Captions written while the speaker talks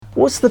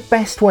What's the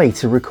best way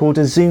to record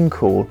a Zoom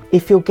call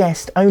if your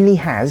guest only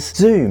has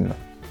Zoom?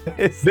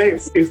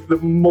 This is the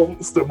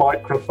monster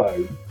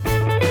microphone.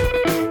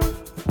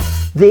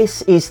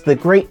 This is the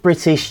Great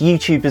British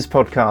YouTubers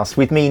podcast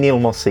with me, Neil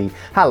Mossey.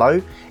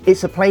 Hello,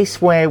 it's a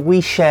place where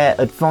we share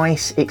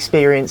advice,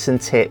 experience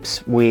and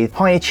tips with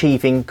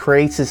high-achieving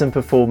creators and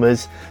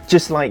performers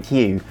just like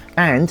you.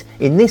 And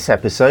in this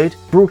episode,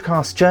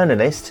 broadcast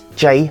journalist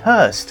Jay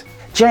Hurst.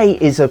 Jay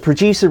is a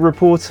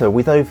producer-reporter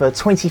with over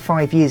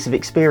 25 years of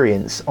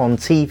experience on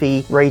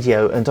TV,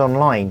 radio and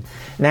online.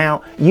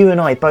 Now, you and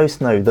I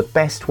both know the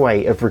best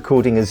way of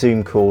recording a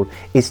Zoom call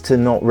is to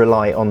not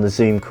rely on the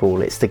Zoom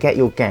call. It's to get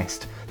your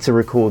guest to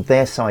record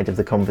their side of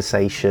the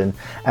conversation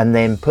and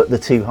then put the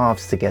two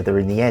halves together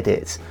in the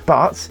edit.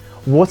 But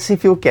what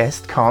if your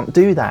guest can't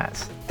do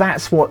that?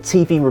 That's what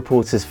TV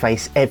reporters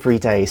face every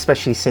day,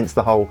 especially since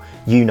the whole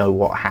you know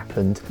what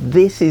happened.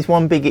 This is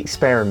one big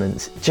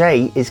experiment.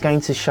 Jay is going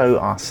to show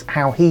us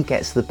how he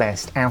gets the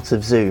best out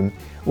of Zoom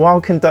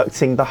while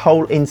conducting the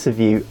whole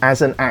interview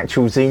as an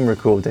actual Zoom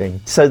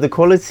recording. So the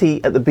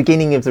quality at the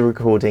beginning of the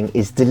recording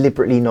is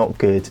deliberately not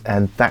good,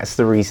 and that's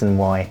the reason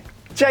why.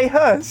 Jay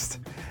Hurst!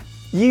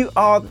 You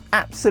are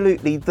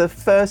absolutely the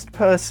first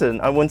person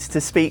I wanted to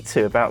speak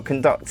to about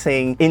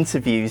conducting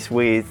interviews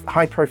with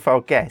high-profile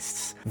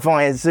guests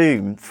via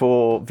Zoom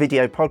for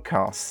video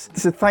podcasts.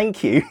 So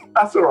thank you.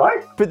 That's all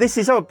right. But this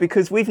is odd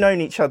because we've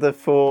known each other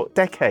for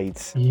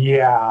decades.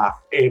 Yeah,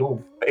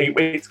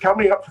 it's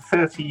coming up for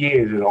 30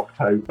 years in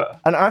October.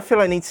 And I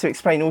feel I need to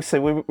explain also,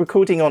 we're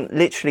recording on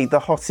literally the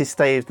hottest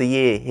day of the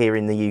year here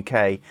in the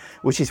UK,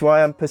 which is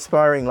why I'm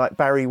perspiring like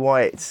Barry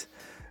White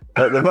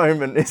at the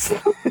moment.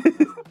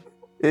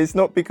 It's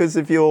not because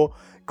of your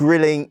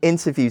grilling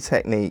interview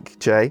technique,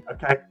 Jay.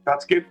 Okay,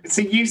 that's good.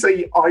 See, you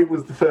say I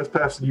was the first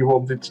person you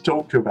wanted to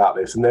talk to about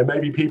this, and there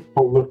may be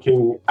people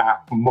looking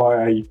at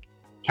my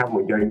camera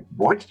and going,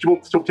 why did you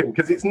want to talk to him?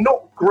 Because it's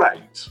not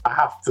great, I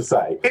have to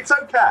say. It's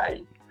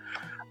okay.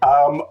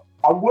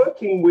 I'm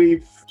working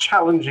with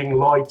challenging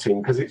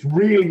lighting because it's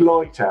really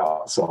light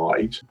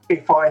outside.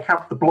 If I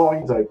have the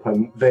blinds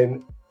open,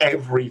 then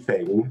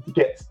everything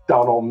gets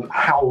done on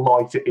how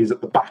light it is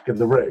at the back of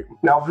the room.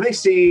 Now,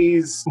 this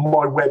is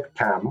my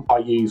webcam I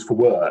use for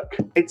work.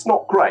 It's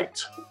not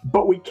great,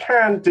 but we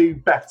can do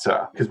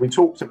better because we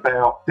talked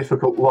about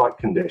difficult light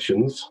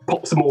conditions.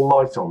 Pop some more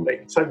light on me.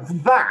 So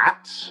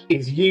that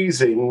is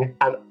using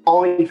an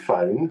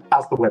iPhone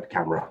as the web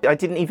camera. I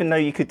didn't even know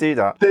you could do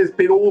that. There's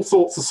been all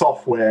sorts of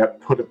software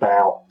put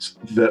about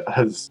that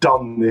has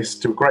done this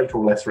to a greater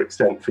or lesser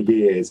extent for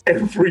years.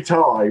 Every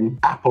time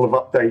Apple have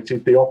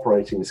updated the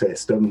operating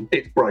system,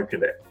 it's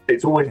broken it.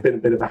 It's always been a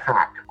bit of a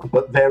hack,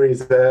 but there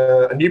is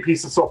a new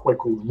piece of software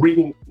called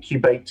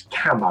Reincubate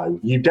Camo.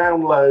 You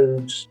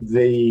download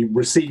the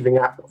receiving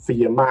app for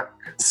your Mac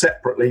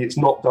separately. It's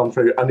not done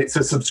through, and it's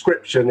a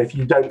subscription. If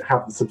you don't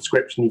have the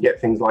subscription, you get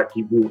things like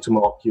you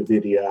watermark your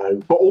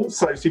video. But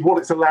also, see what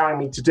it's allowing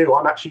me to do,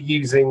 I'm actually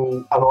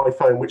using an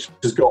iPhone which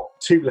has got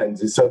two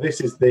lenses. So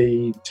this is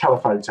the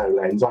telephoto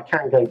lens. I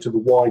can go to the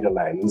wider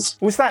lens.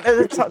 Was that at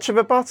the touch of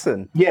a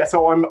button? Yeah,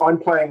 so I'm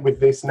playing with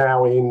this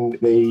now in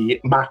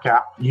the Mac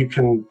app. You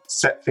can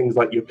set things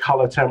like your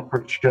color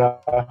temperature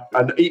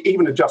and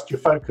even adjust your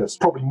focus.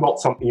 Probably not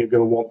something you're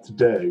going to want to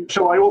do.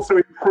 Shall I also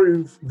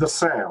improve the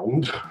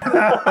sound?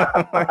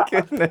 Oh my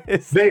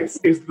goodness. This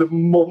is the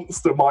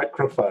monster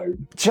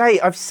microphone. Jay,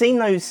 I've seen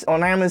those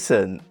on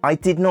Amazon. I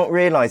did not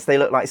realise they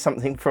look like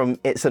something from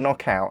It's a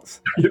Knockout.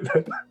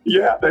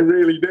 Yeah, they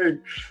really do.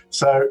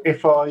 So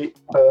if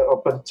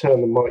I'll better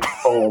turn the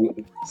mic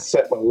on,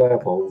 set my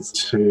levels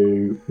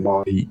to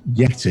my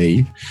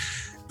Yeti,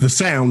 the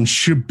sound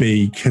should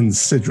be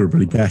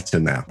considerably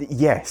better now.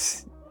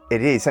 Yes,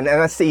 it is. And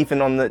that's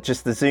even on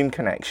just the Zoom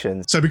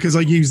connection. So because I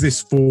use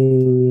this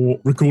for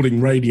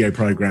recording radio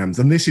programs,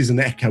 and this is an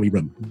echoey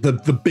room,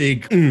 the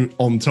big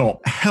on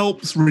top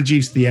helps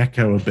reduce the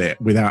echo a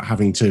bit without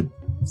having to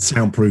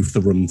soundproof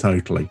the room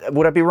totally.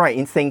 Would I be right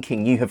in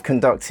thinking you have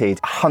conducted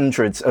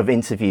hundreds of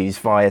interviews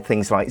via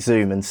things like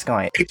Zoom and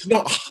Skype? It's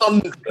not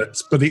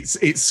hundreds, but it's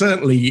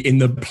certainly in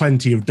the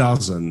plenty of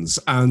dozens.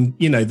 And,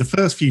 you know, the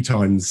first few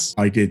times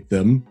I did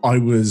them, I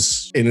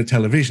was in a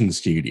television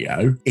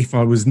studio. If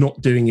I was not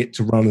doing it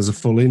to run as a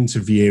full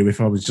interview, if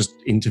I was just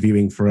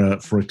interviewing for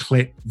a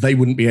clip, they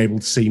wouldn't be able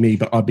to see me,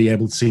 but I'd be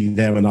able to see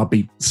them, and I'd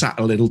be sat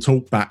in a little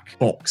talkback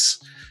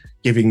box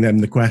giving them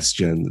the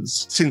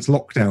questions. Since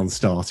lockdown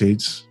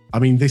started, I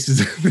mean, this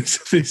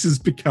has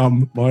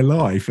become my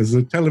life as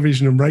a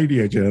television and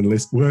radio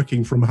journalist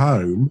working from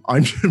home.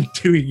 I'm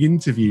doing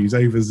interviews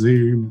over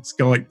Zoom,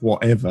 Skype,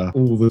 whatever,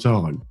 all the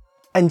time.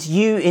 And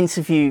you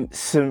interview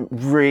some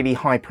really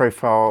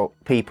high-profile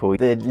people,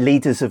 the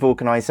leaders of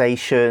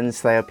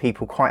organisations. They are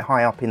people quite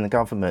high up in the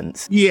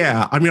government.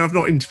 Yeah, I mean, I've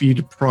not interviewed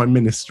a prime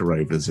minister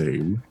over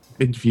Zoom.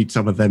 interviewed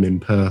some of them in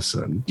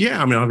person.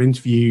 Yeah, I mean, I've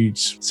interviewed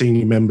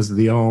senior members of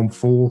the armed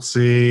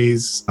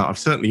forces. I've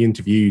certainly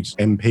interviewed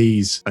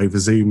MPs over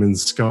Zoom and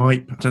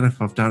Skype. I don't know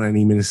if I've done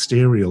any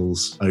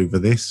ministerials over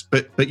this,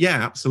 but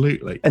yeah,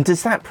 absolutely. And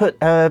does that put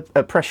a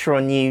pressure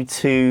on you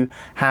to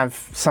have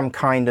some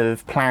kind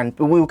of plan?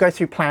 We'll go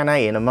through plan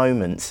A in a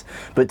moment,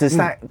 but does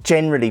that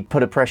generally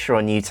put a pressure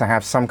on you to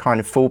have some kind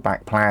of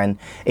fallback plan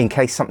in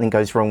case something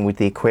goes wrong with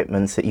the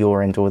equipment at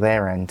your end or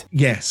their end?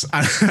 Yes.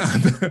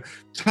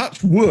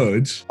 Touch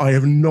wood, I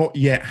have not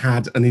yet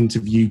had an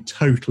interview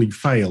totally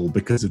fail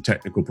because of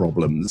technical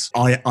problems.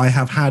 I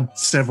have had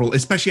several,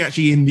 especially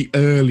actually in the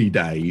early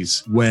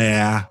days,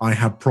 where I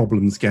had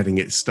problems getting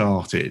it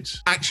started.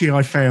 Actually,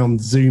 I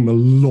found Zoom a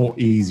lot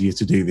easier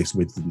to do this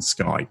with than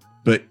Skype.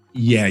 But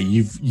yeah,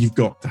 you've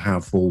got to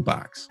have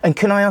fallbacks. And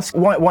can I ask,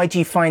 why do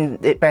you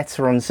find it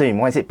better on Zoom?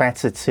 Why is it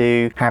better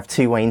to have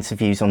two-way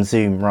interviews on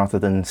Zoom rather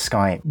than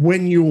Skype?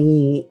 When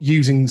you're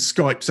using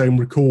Skype's own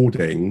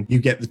recording, you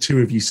get the two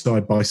of you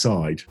side by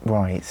side.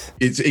 Right.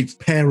 It's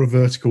pair of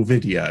vertical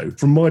video.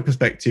 From my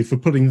perspective, for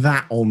putting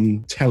that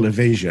on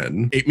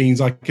television, it means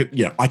I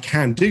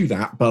can do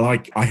that, but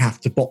I have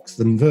to box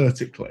them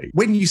vertically.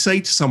 When you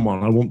say to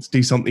someone, I want to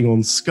do something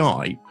on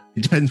Skype,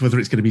 it depends whether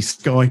it's going to be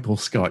Skype or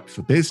Skype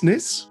for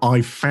Business.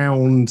 I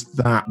found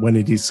that when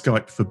it is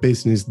Skype for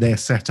Business, their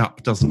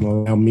setup doesn't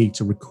allow me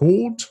to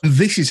record.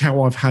 This is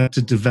how I've had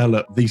to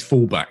develop these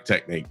fallback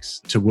techniques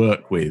to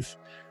work with.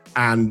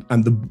 And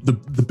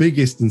the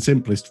biggest and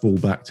simplest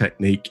fallback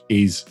technique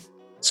is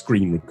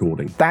screen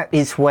recording. That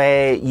is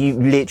where you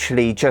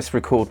literally just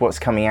record what's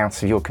coming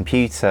out of your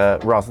computer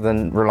rather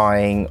than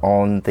relying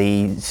on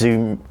the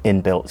Zoom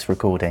inbuilt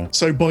recording.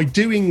 So by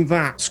doing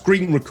that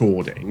screen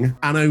recording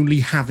and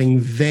only having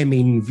them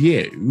in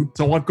view,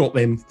 so I've got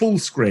them full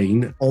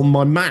screen on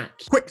my Mac,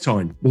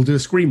 QuickTime will do a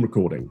screen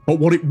recording. But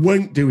what it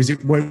won't do is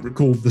it won't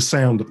record the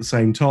sound at the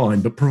same time.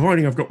 But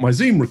providing I've got my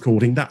Zoom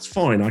recording, that's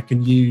fine. I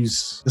can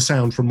use the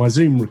sound from my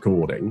Zoom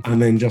recording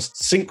and then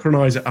just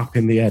synchronize it up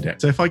in the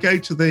edit. So if I go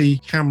to the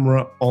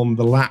camera on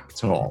the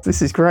laptop.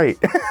 This is great.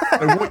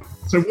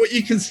 So what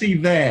you can see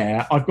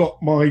there, I've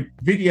got my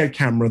video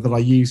camera that I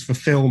use for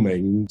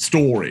filming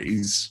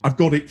stories. I've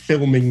got it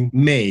filming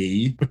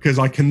me because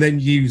I can then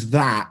use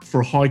that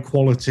for a high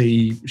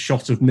quality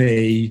shot of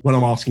me when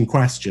I'm asking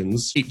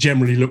questions. It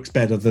generally looks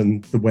better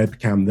than the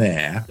webcam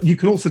there. You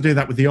can also do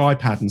that with the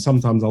iPad, and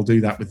sometimes I'll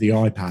do that with the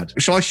iPad.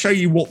 Shall I show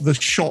you what the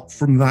shot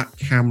from that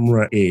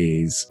camera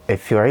is?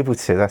 If you're able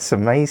to, that's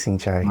amazing,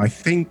 Jay. I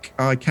think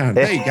I can.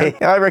 There you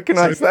go. I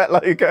recognise that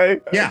logo.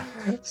 Yeah.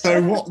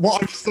 So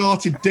what I've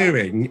started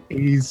doing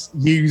is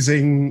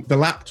using the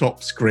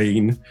laptop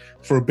screen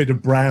for a bit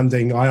of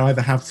branding. I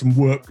either have some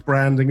work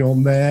branding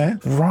on there,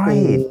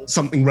 right, or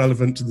something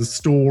relevant to the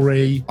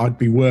story. I'd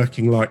be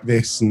working like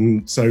this,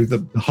 and so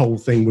the whole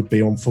thing would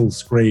be on full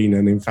screen.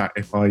 And in fact,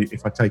 if I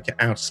take it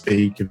out of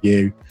speaker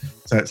view,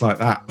 so it's like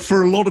that.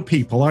 For a lot of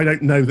people, I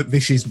don't know that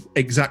this is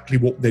exactly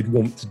what they'd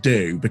want to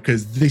do,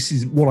 because this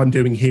is what I'm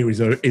doing here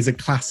is a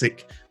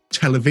classic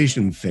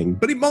television thing,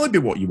 but it might be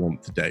what you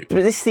want to do.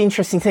 But this is the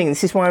interesting thing.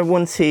 This is why I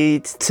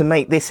wanted to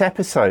make this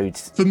episode.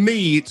 For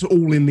me, it's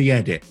all in the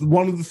edit.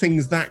 One of the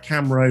things that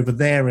camera over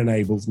there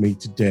enables me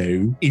to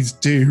do is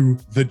do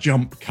the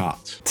jump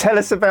cut. Tell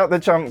us about the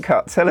jump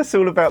cut. Tell us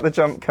all about the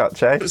jump cut,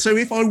 Jay. So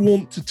if I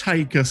want to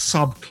take a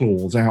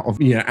subclause out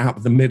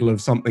of the middle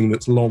of something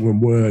that's long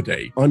and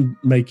wordy, I'm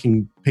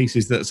making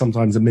pieces that are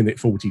sometimes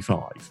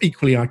 1:45.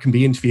 Equally, I can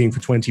be interviewing for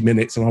 20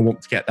 minutes and I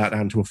want to get that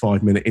down to a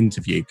 5-minute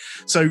interview.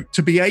 So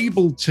to be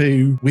able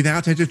to,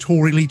 without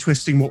editorially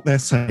twisting what they're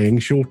saying,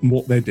 shorten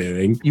what they're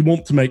doing, you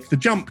want to make the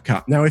jump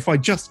cut. Now, if I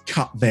just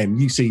cut them,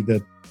 you see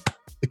the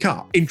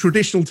cut. In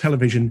traditional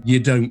television, you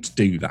don't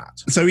do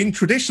that. So in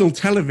traditional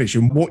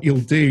television, what you'll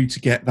do to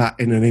get that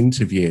in an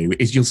interview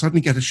is you'll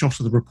suddenly get a shot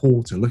of the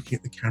reporter looking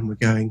at the camera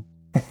going...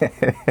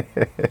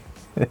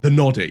 the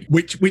noddy,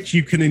 which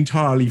you can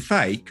entirely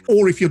fake,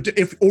 or if you're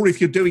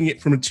doing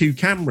it from a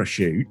 2-camera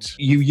shoot,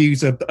 you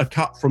use a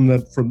cut from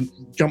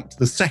jump to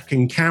the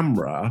second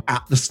camera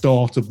at the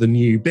start of the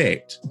new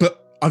bit. But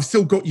I've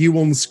still got you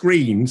on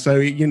screen, so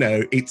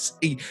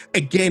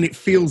it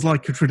feels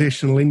like a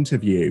traditional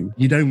interview.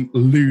 You don't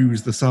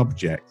lose the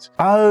subject.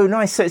 Oh,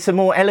 nice. So it's a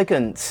more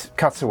elegant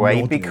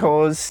cutaway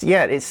because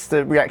it's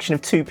the reaction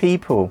of 2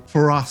 people.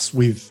 For us,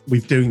 with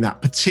doing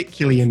that,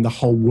 particularly in the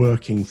whole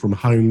working from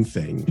home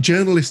thing,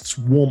 journalists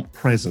want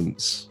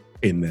presence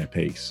in their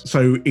piece.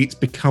 So it's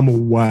become a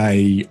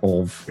way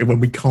of,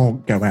 when we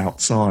can't go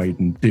outside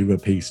and do a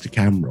piece to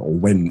camera, or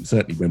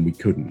certainly when we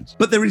couldn't.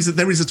 But there is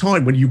a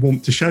time when you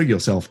want to show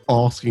yourself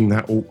asking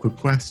that awkward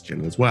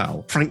question as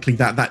well. Frankly,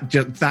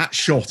 that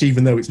shot,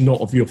 even though it's not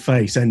of your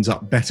face, ends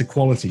up better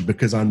quality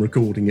because I'm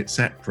recording it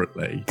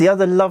separately. The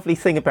other lovely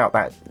thing about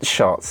that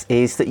shot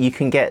is that you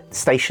can get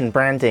station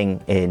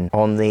branding in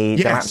on the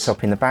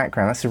laptop in the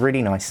background. That's a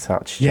really nice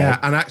touch. Yeah,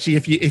 and actually,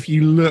 if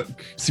you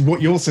look, see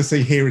what you also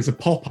see here is a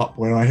pop-up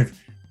where I have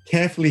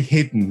carefully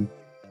hidden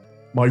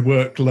my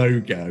work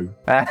logo.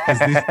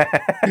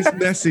 This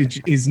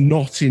message is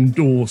not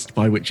endorsed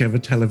by whichever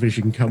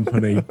television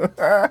company.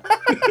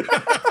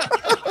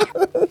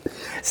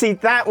 See,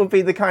 that would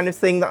be the kind of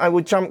thing that I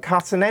would jump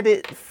cut and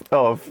edit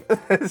of.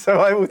 So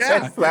I will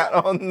test that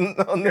on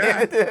the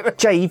edit.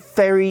 Jay, you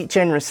very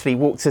generously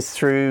walked us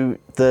through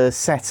the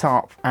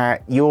setup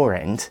at your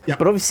end. Yep.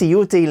 But obviously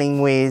you're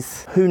dealing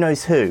with who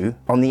knows who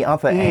on the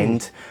other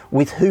end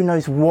with who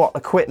knows what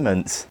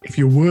equipment. If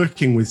you're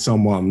working with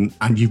someone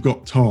and you've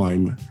got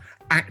time,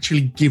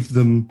 actually give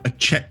them a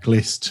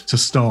checklist to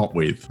start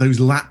with. Those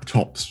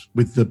laptops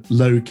with the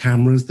low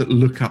cameras that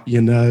look up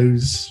your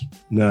nose.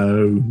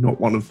 No, not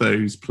one of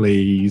those,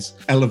 please.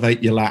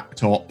 Elevate your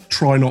laptop.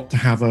 Try not to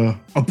have a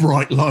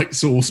bright light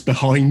source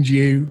behind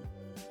you,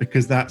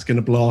 because that's going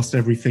to blast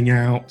everything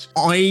out.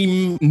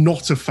 I'm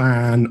not a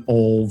fan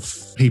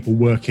of people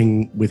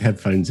working with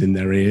headphones in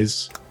their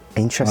ears.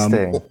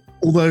 Interesting.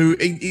 Although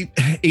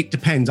it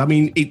depends. I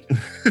mean,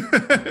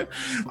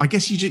 I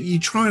guess you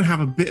try and have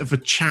a bit of a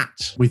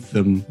chat with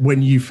them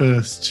when you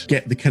first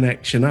get the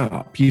connection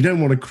up. You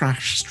don't want to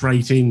crash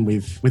straight in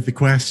with the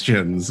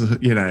questions,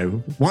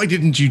 why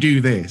didn't you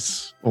do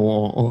this?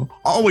 Or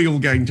are we all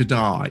going to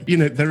die?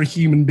 They're a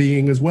human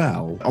being as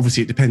well.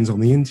 Obviously, it depends on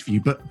the interview,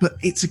 but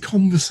it's a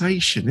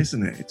conversation,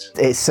 isn't it?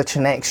 It's such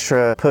an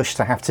extra push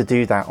to have to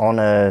do that on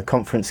a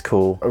conference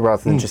call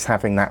rather than just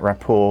having that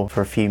rapport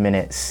for a few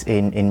minutes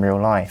in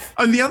real life.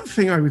 And the other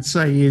thing I would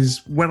say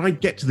is when I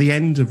get to the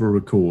end of a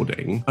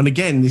recording, and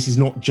again, this is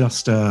not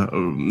just a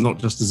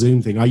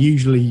Zoom thing. I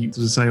usually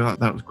sort of say, oh,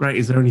 that was great.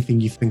 Is there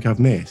anything you think I've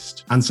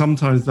missed? And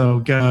sometimes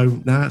they'll go,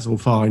 no, that's all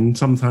fine.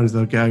 Sometimes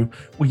they'll go,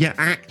 well, yeah,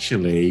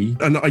 actually.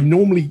 And I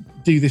normally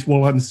do this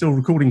while I'm still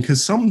recording,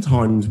 because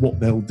sometimes what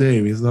they'll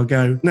do is they'll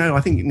go, no, I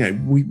think,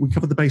 we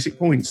covered the basic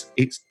points.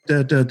 It's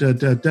da, da, da,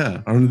 da, da.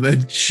 And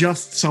they've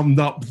just summed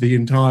up the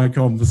entire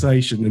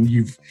conversation and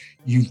you've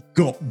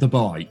got the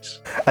bite.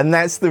 And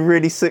that's the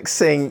really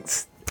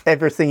succinct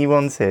everything you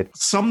wanted.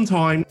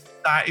 Sometimes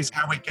that is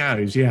how it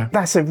goes, yeah.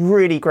 That's a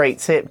really great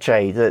tip,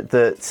 Jay, that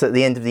at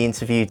the end of the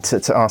interview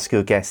to ask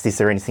your guest, is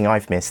there anything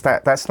I've missed?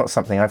 That's not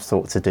something I've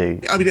thought to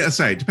do. I mean, as I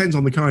say, it depends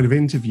on the kind of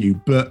interview,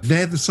 but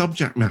they're the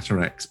subject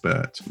matter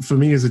expert. For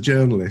me as a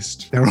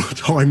journalist, there are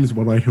times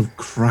when I have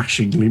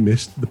crashingly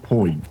missed the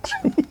point.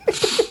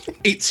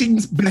 It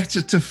seems better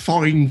to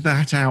find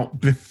that out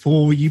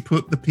before you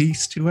put the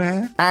piece to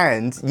air.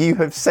 And you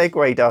have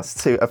segued us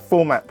to a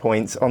format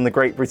point on the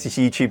Great British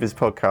YouTubers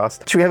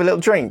podcast. Should we have a little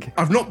drink?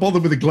 I've not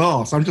bothered with a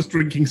glass. I'm just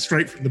drinking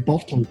straight from the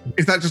bottle.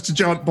 Is that just a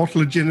giant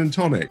bottle of gin and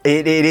tonic?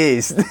 It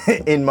is,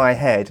 in my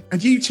head.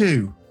 And you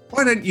too.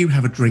 Why don't you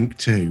have a drink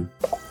too?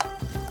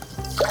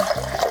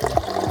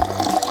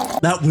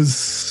 That was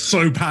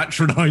so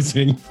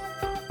patronising.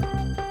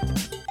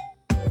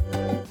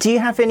 Do you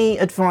have any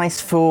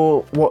advice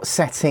for what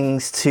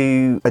settings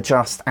to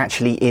adjust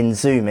actually in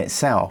Zoom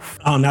itself?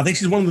 Oh, now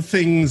this is one of the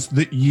things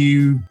that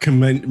you can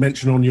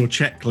mention on your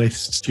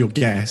checklist to your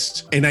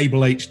guest. Enable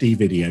HD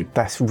video.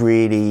 That's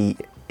really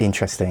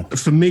interesting.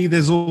 For me,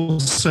 there's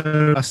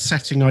also a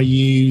setting I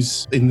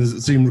use in the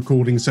Zoom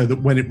recording so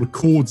that when it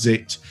records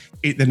it,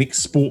 it then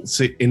exports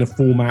it in a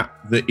format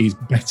that is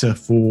better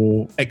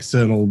for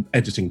external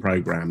editing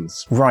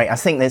programs. Right, I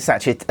think there's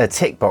actually a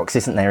tick box,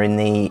 isn't there, in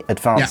the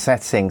advanced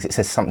settings? It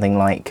says something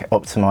like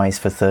optimize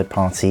for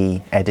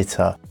third-party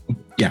editor.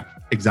 Yeah,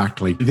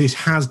 exactly. This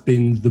has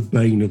been the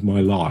bane of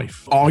my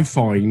life. I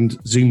find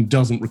Zoom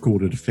doesn't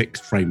record at a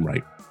fixed frame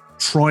rate.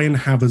 Try and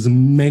have as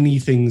many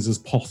things as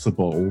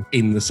possible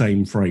in the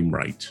same frame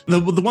rate. The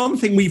one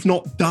thing we've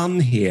not done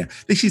here,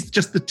 this is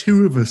just the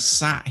two of us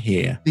sat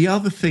here. The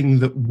other thing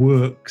that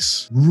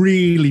works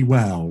really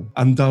well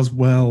and does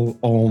well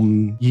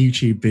on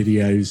YouTube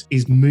videos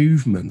is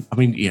movement. I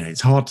mean, it's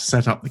hard to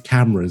set up the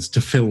cameras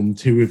to film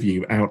two of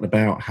you out and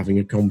about having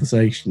a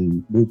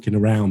conversation, walking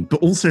around.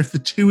 But also if the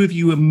two of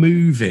you are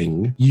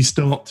moving, you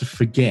start to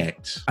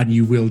forget and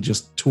you will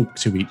just talk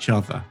to each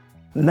other.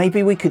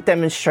 Maybe we could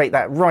demonstrate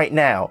that right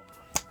now.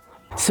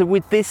 So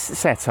with this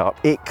setup,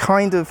 it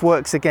kind of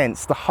works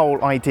against the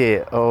whole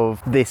idea of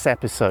this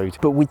episode.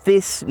 But with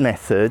this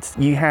method,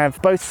 you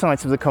have both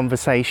sides of the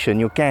conversation,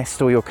 your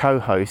guest or your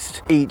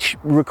co-host, each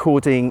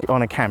recording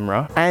on a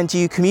camera, and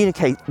you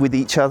communicate with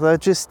each other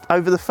just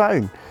over the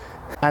phone.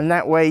 And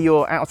that way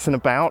you're out and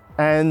about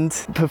and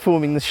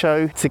performing the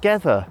show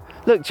together.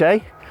 Look,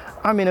 Jay,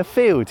 I'm in a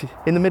field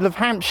in the middle of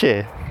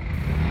Hampshire.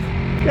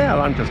 Yeah,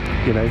 I'm just,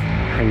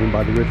 hanging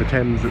by the River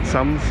Thames at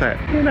sunset.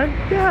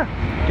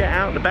 Get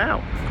out and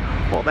about.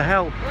 What the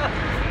hell?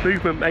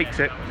 Movement makes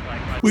it.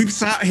 We've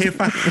sat here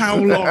for how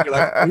long?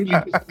 I really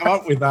just come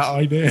up with that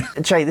idea.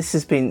 Jay, this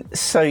has been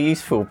so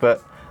useful,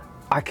 but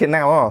I can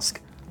now ask,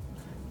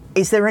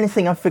 is there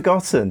anything I've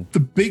forgotten?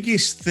 The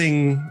biggest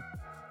thing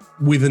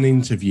with an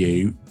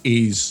interview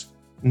is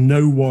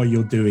know why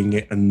you're doing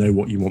it and know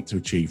what you want to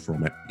achieve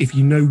from it. If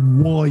you know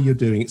why you're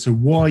doing it, so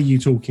why are you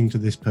talking to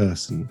this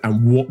person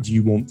and what do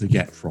you want to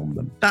get from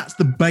them? That's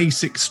the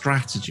basic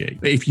strategy.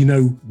 If you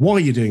know why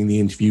you're doing the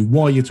interview,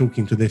 why you're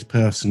talking to this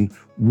person,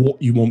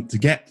 what you want to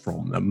get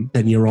from them,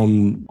 then you're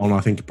on I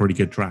think, a pretty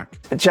good track.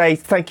 Jay,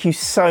 thank you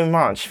so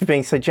much for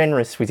being so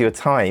generous with your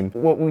time.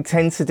 What we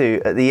tend to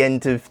do at the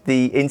end of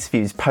the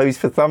interviews, pose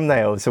for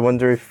thumbnails. I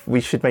wonder if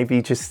we should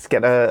maybe just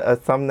get a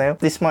thumbnail.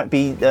 This might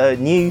be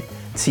new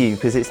to you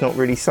because it's not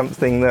really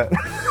something that...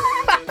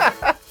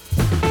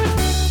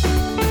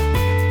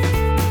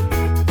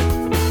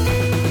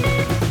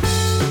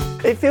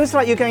 It feels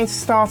like you're going to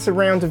start a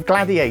round of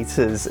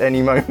gladiators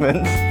any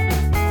moment.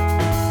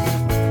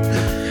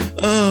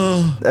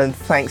 Oh, And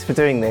thanks for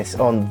doing this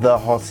on the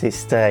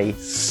hottest day.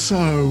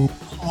 so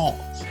hot.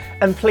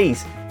 And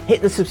please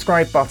hit the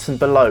subscribe button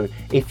below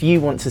if you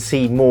want to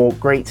see more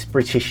great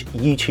British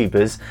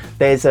YouTubers.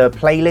 There's a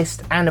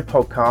playlist and a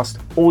podcast.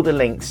 All the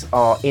links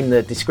are in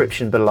the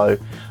description below.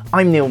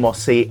 I'm Neil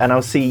Mossey, and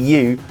I'll see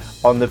you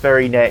on the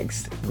very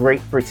next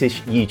Great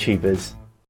British YouTubers.